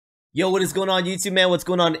Yo, what is going on, YouTube, man? What's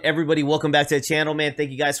going on, everybody? Welcome back to the channel, man. Thank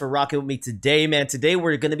you guys for rocking with me today, man. Today,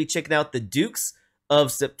 we're going to be checking out the Dukes of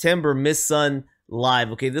September Miss Sun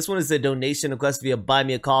live. Okay, this one is a donation request via Buy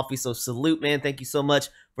Me a Coffee, so salute, man. Thank you so much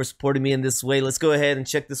for supporting me in this way. Let's go ahead and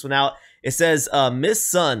check this one out. It says, Miss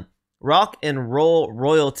Sun, rock and roll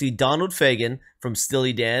royalty Donald Fagen from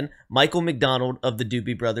Steely Dan, Michael McDonald of the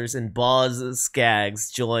Doobie Brothers, and Boz Scaggs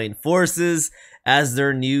join forces as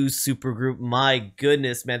their new supergroup. My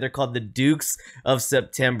goodness, man, they're called the Dukes of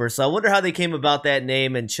September. So I wonder how they came about that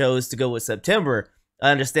name and chose to go with September. I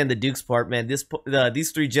understand the Dukes part, man.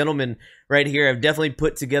 These three gentlemen right here have definitely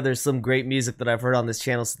put together some great music that I've heard on this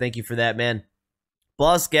channel, so thank you for that, man.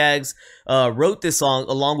 Boz Scaggs wrote this song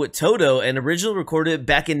along with Toto and originally recorded it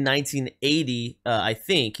back in 1980, I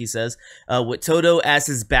think, he says, with Toto as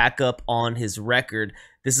his backup on his record.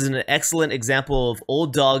 This is an excellent example of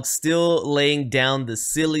old dogs still laying down the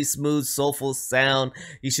silly, smooth, soulful sound.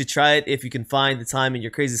 You should try it if you can find the time in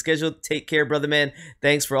your crazy schedule. Take care, brother, man.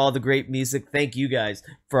 Thanks for all the great music. Thank you guys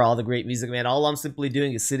for all the great music, man. All I'm simply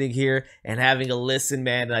doing is sitting here and having a listen,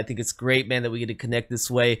 man, and I think it's great, man, that we get to connect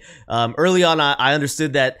this way. Early on, I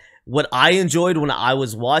understood that what I enjoyed when I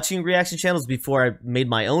was watching reaction channels before I made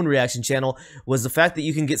my own reaction channel was the fact that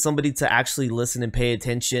you can get somebody to actually listen and pay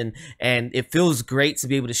attention, and it feels great to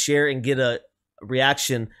be able to share and get a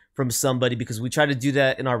reaction from somebody, because we try to do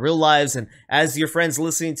that in our real lives, and as your friends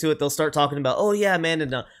listening to it, they'll start talking about, oh yeah, man,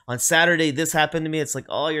 and on Saturday this happened to me. It's like,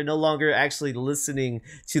 oh, you're no longer actually listening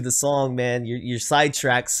to the song, man. You're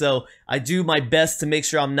sidetracked. So I do my best to make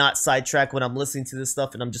sure I'm not sidetracked when I'm listening to this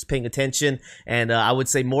stuff and I'm just paying attention, and I would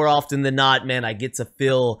say more often than not, man, I get to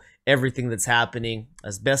feel everything that's happening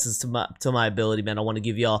as best as to my ability, man. I want to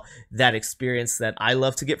give y'all that experience that I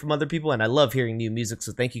love to get from other people, and I love hearing new music.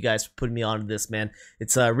 So thank you guys for putting me on this, man.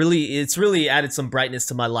 It's really added some brightness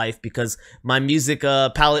to my life, because my music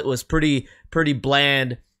palette was pretty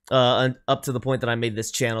bland up to the point that I made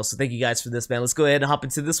this channel. So thank you guys for this, man. Let's go ahead and hop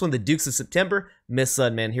into this one, the Dukes of September, Miss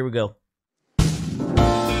Sun, man. Here we go.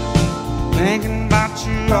 Thinking about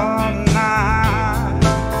you all night.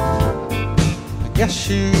 Guess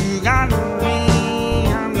you got me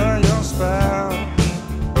under your spell.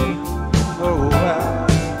 Oh well,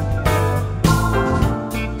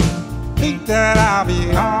 think that I'll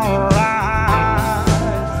be alright,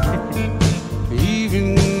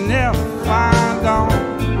 even if I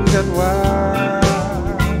don't get well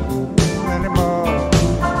anymore.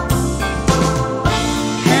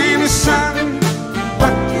 Hey, Miss Sun,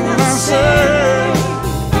 what can I say?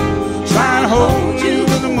 Trying to hold you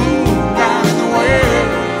with the moon.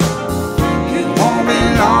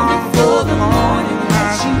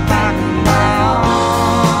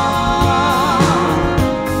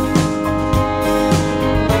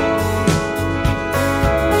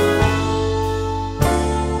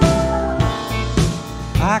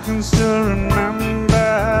 I can still remember.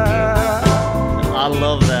 I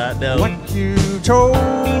love that. No. What you told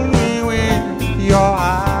me with your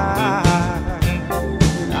eyes.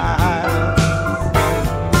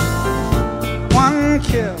 One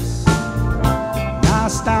kiss, now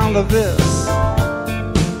it's down to this.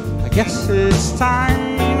 I guess it's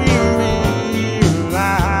time you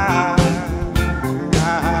realize.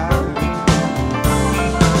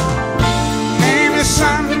 Hey, Miss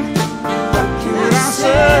Sun,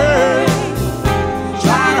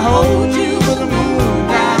 trying to hold you with the moon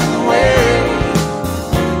down in the way.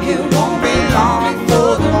 It won't be long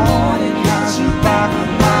before the morning has you back in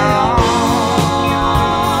my arms.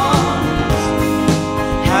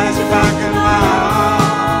 Has you back in my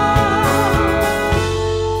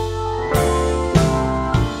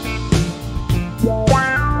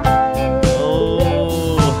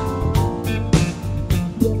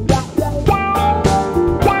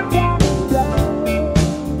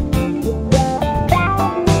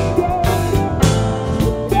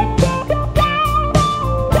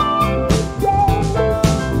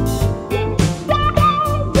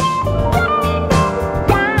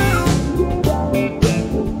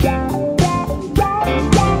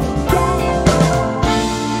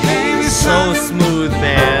so smooth,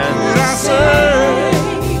 man.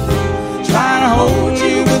 Trying to hold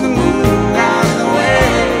you with the moon out of the way.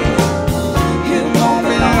 It won't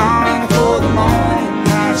be long before the morning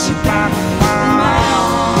has you back in my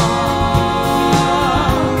arms.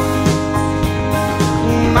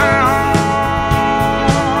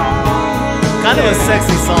 Kind of a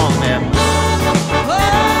sexy song, man.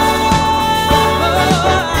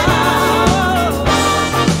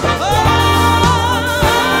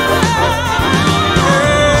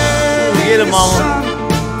 Get him, mama.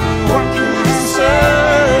 What can I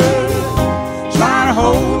say? Trying to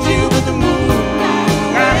hold you with the moon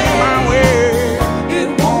out of my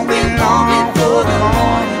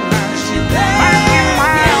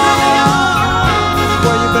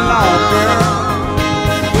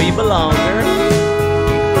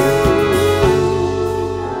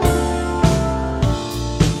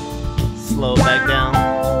slow it back down.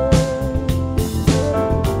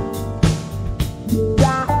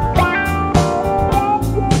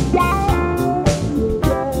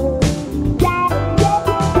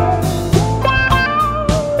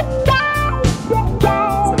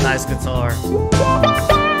 It's a nice guitar.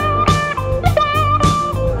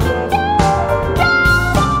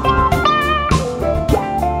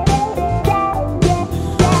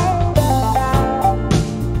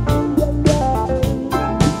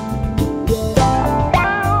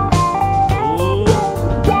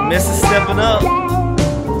 Miss is stepping up.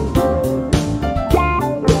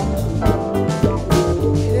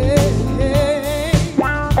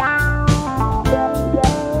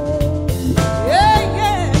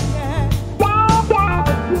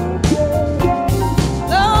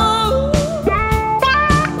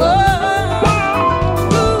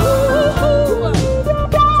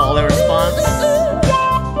 Call and response.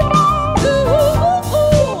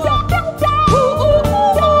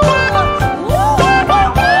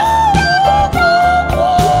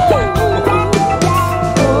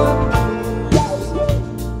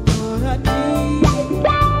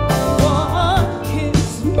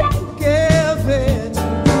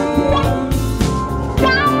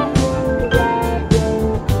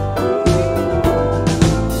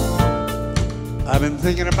 I've been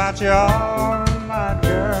thinking about you all night,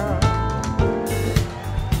 girl.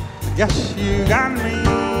 I guess you got me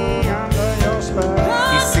under your spell.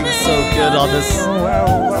 He sings so good on this.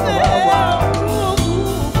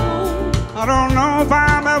 I don't know if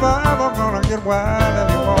I'm ever gonna get wild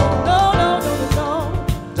anymore.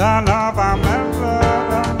 Don't know if I'm ever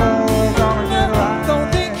gonna get right.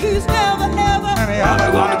 Don't think he's never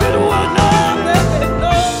Anyhow, gonna get away now.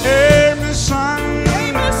 hey, Miss Sun,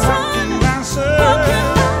 what can I say?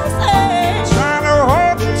 Trying to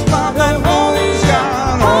hold this love that always got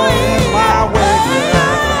on my way.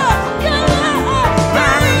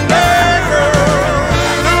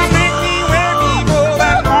 Don't make me wear people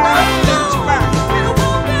that wanna get you back.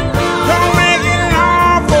 Don't make it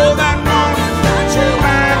awful that wanna get you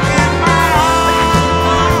back in my arms.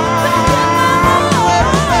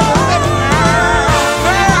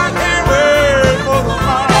 I can't wait for the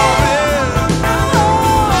morning.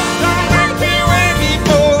 Don't make me wear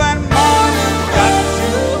people that wanna get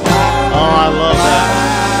you back. Oh, I love that.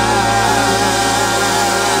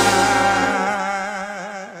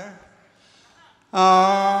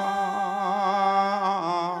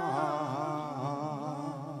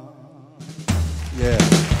 Yeah.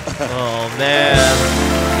 Oh man.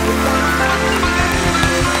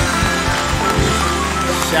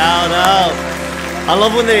 Shout out. I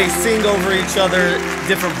love when they sing over each other,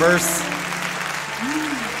 different verse.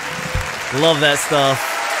 Love that stuff.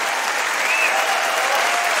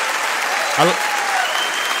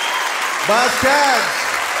 Buymeacoffee.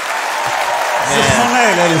 This is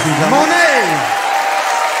Monet, ladies and gentlemen. Monet.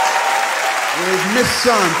 With Miss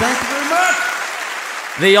Sun. Thank you very much.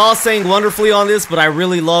 They all sang wonderfully on this, but I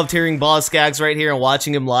really loved hearing Boz Skaggs right here and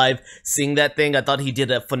watching him live sing that thing. I thought he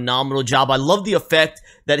did a phenomenal job. I love the effect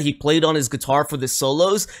that he played on his guitar for the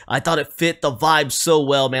solos. I thought it fit the vibe so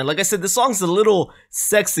well, man. Like I said, the song's a little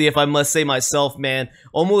sexy, if I must say myself, man.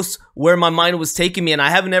 Almost where my mind was taking me, and I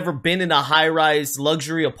haven't ever been in a high-rise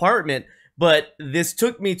luxury apartment, but this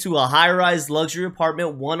took me to a high-rise luxury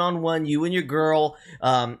apartment, one-on-one, you and your girl.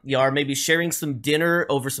 You are maybe sharing some dinner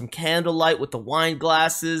over some candlelight with the wine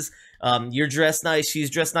glasses. You're dressed nice, she's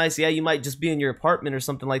dressed nice. Yeah, you might just be in your apartment or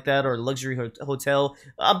something like that, or a luxury hotel.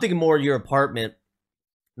 I'm thinking more your apartment.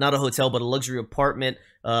 Not a hotel, but a luxury apartment,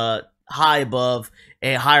 high above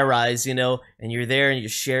a high-rise, you know, and you're there and you're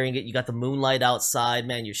sharing it. You got the moonlight outside,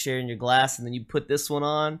 man. You're sharing your glass, and then you put this one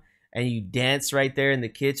on, and you dance right there in the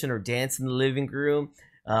kitchen or dance in the living room.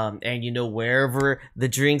 And you know, wherever the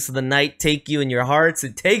drinks of the night take you in your hearts,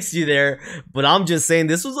 it takes you there. But I'm just saying,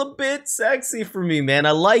 this was a bit sexy for me, man.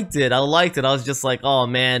 I liked it. I liked it. I was just like, oh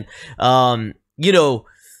man, you know,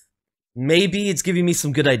 maybe it's giving me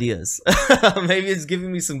some good ideas. Maybe it's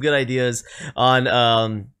giving me some good ideas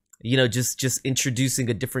on you know, just introducing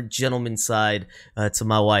a different gentleman side to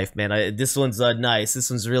my wife, man. This one's nice.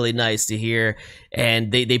 This one's really nice to hear,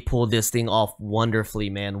 and they pulled this thing off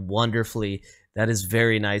wonderfully, man. Wonderfully. That is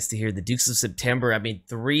very nice to hear. The Dukes of September. I mean,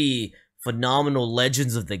 3 phenomenal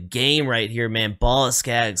legends of the game right here, man. Boz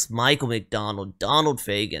Skaggs, Michael McDonald, Donald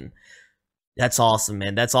Fagen. That's awesome,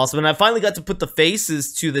 man. That's awesome. And I finally got to put the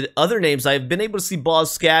faces to the other names. I've been able to see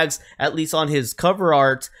Boz Skaggs, at least on his cover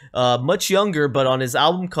art, much younger, but on his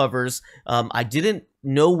album covers, I didn't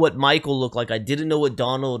know what Michael looked like. I didn't know what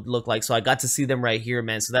Donald looked like, so I got to see them right here,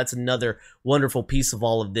 man. So that's another wonderful piece of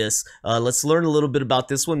all of this. Let's learn a little bit about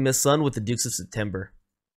this one, Miss Sun with the Dukes of September.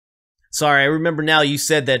 Sorry, I remember now you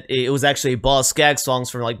said that it was actually Ball Skaggs songs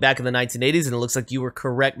from like back in the 1980s, and it looks like you were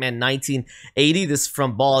correct, man. 1980. This is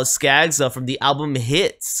from Ball Skaggs from the album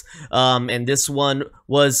Hits. And this one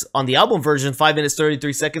was on the album version, 5 minutes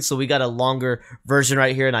 33 seconds. So we got a longer version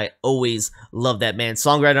right here, and I always love that, man.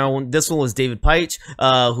 Songwriter on this one was David Paich,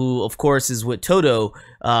 who of course is with Toto.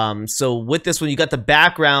 So with this one, you got the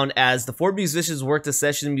background as the 4 musicians worked as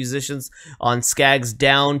session musicians on Skaggs'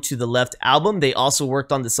 Down to the Left album. They also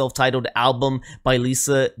worked on the self-titled album by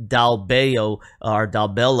Lisa Dalbello,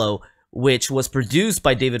 which was produced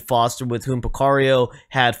by David Foster, with whom Picario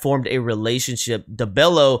had formed a relationship.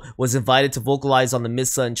 Dalbello was invited to vocalize on the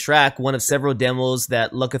Miss Sun track, one of several demos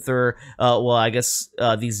that Lukather,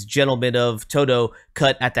 these gentlemen of Toto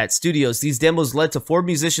cut at that studios. These demos led to 4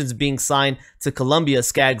 musicians being signed to Columbia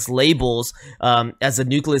Skaggs labels as a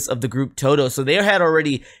nucleus of the group Toto. So they had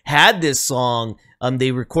already had this song.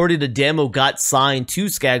 They recorded a demo, got signed to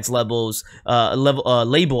Skaggs label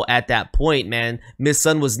at that point, man. Miss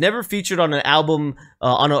Sun was never featured on an album,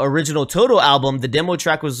 on an original Toto album. The demo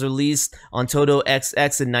track was released on Toto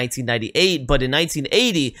XX in 1998, but in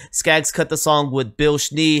 1980, Skaggs cut the song with Bill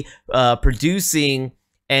Schnee producing,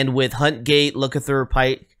 and with Huntgate, Lukather,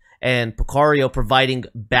 Pike, and Picario providing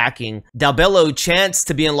backing. Dalbello chanced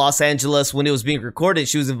to be in Los Angeles when it was being recorded.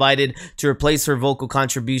 She was invited to replace her vocal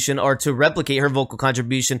contribution, or to replicate her vocal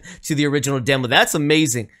contribution to the original demo. That's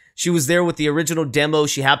amazing. She was there with the original demo.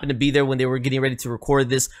 She happened to be there when they were getting ready to record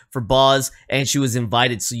this for Boz, and she was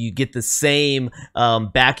invited, so you get the same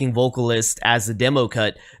backing vocalist as the demo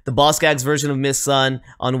cut. The Ball Skaggs version of Miss Sun,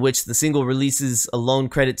 on which the single releases a lone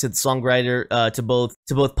credit to the songwriter to both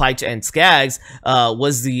Paich and Skaggs,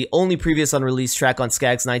 was the only previous unreleased track on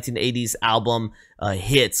Skaggs' 1980s album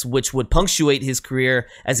Hits, which would punctuate his career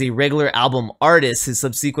as a regular album artist, his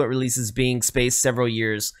subsequent releases being spaced several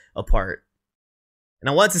years apart. And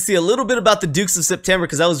I wanted to see a little bit about the Dukes of September,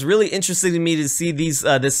 because that was really interesting to me to see these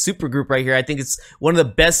this supergroup right here. I think it's one of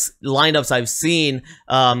the best lineups I've seen,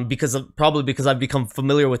 because I've become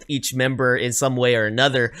familiar with each member in some way or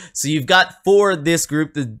another. So you've got, for this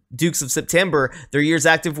group, the Dukes of September, their years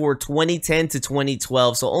active were 2010 to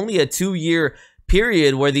 2012, so only a 2-year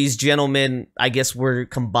period where these gentlemen, I guess, were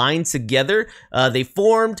combined together. They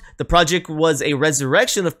formed. The project was a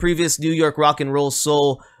resurrection of previous New York rock and roll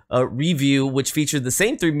soul review, which featured the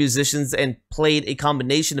same 3 musicians and played a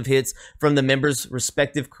combination of hits from the members'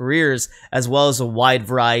 respective careers, as well as a wide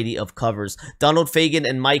variety of covers. Donald Fagen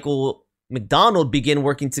and Michael McDonald began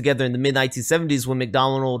working together in the mid-1970s, when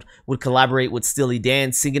McDonald would collaborate with Steely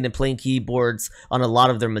Dan, singing and playing keyboards on a lot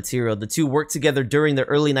of their material. The two worked together during the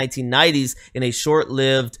early 1990s in a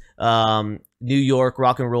short-lived New York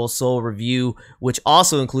rock and roll soul review, which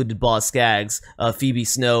also included Ball Skaggs, Phoebe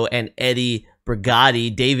Snow, and Eddie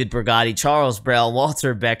Brigatti, David Brigatti, Charles Brown,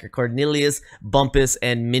 Walter Becker, Cornelius Bumpus,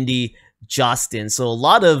 and Mindy Jostin. So a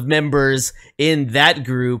lot of members in that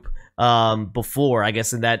group before, I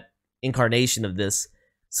guess, in that incarnation of this.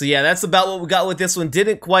 So yeah, that's about what we got with this one.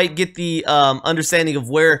 Didn't quite get the understanding of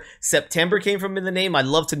where September came from in the name. I'd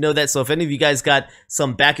love to know that. So if any of you guys got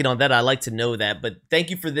some backing on that, I'd like to know that. But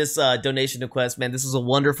thank you for this donation request, man. This was a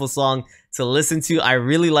wonderful song to listen to. I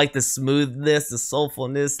really like the smoothness, the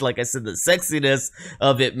soulfulness, like I said, the sexiness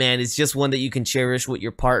of it, man. It's just one that you can cherish with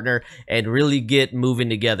your partner and really get moving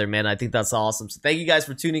together, man. I think that's awesome. So thank you guys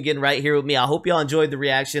for tuning in right here with me. I hope y'all enjoyed the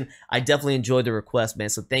reaction. I definitely enjoyed the request, man.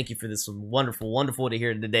 So thank you for this one. Wonderful, wonderful to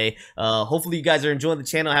hear today. Hopefully you guys are enjoying the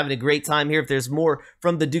channel, having a great time here. If there's more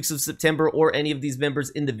from the Dukes of September or any of these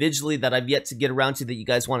members individually that I've yet to get around to that you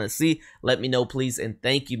guys want to see, let me know, please. And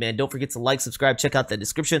thank you, man. Don't forget to like, subscribe, check out the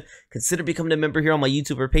description. Consider becoming a member here on my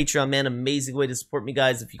YouTube or Patreon, man. Amazing way to support me,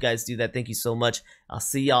 guys. If you guys do that, thank you so much. I'll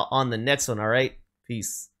see y'all on the next one. All right,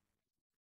 peace.